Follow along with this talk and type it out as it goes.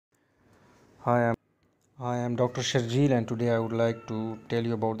Hi, I am Dr. Sharjeel, and today I would like to tell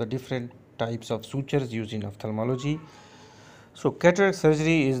you about the different types of sutures used in ophthalmology. So, cataract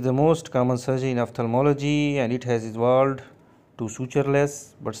surgery is the most common surgery in ophthalmology, and it has evolved to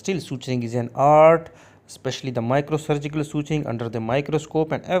sutureless, but still suturing is an art, especially the microsurgical suturing under the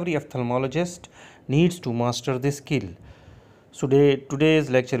microscope, and every ophthalmologist needs to master this skill. So, today's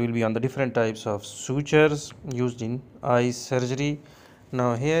lecture will be on the different types of sutures used in eye surgery.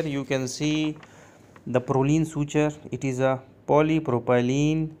 Now, here you can see the Prolene suture. It is a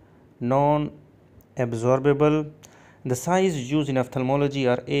polypropylene non-absorbable. The size used in ophthalmology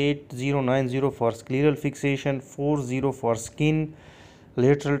are 8090 for scleral fixation, 40 for skin,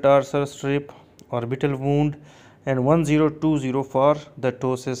 lateral tarsal strip, orbital wound, and 1020 for the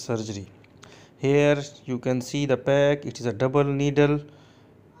ptosis surgery. Here you can see the pack. It is a double needle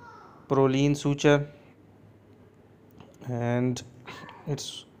Prolene suture, and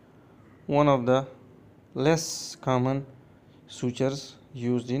it's one of the less common sutures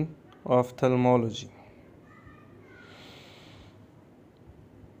used in ophthalmology.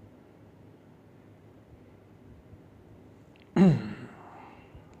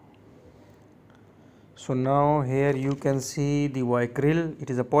 So now here you can see the Vicryl.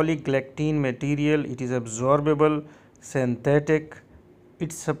 It is a polygalactine material. It is absorbable, synthetic.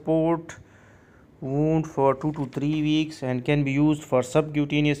 It supports wound for 2 to 3 weeks and can be used for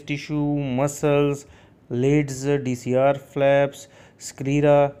subcutaneous tissue, muscles, lids, DCR flaps,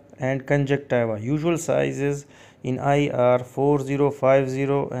 sclera, and conjunctiva. Usual sizes in eye are 40,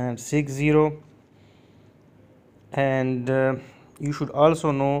 50, and 60. And you should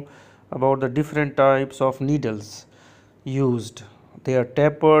also know about the different types of needles used. They are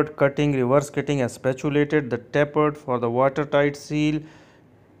tapered, cutting, reverse cutting, and spatulated. The tapered for the watertight seal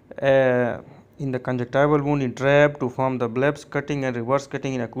in the conjunctival wound in trap to form the blebs, cutting and reverse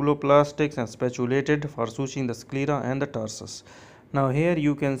cutting in oculoplastics, and spatulated for suturing the sclera and the tarsus. Now here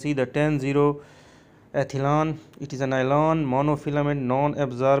you can see the 10-0 ethylene. It is a nylon monofilament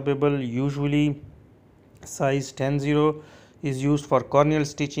non-absorbable, usually size 10-0, is used for corneal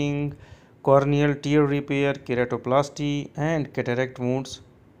stitching, corneal tear repair, keratoplasty, and cataract wounds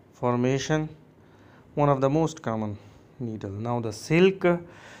formation. One of the most common needle. Now the silk.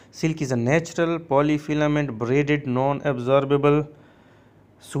 Silk is a natural polyfilament braided non-absorbable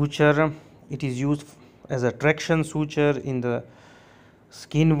suture. It is used as a traction suture in the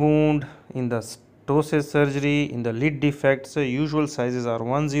skin wound, in the ptosis surgery, in the lid defects. Usual sizes are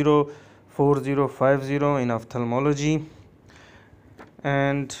 10, 40, 50 in ophthalmology,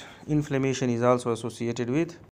 and inflammation is also associated with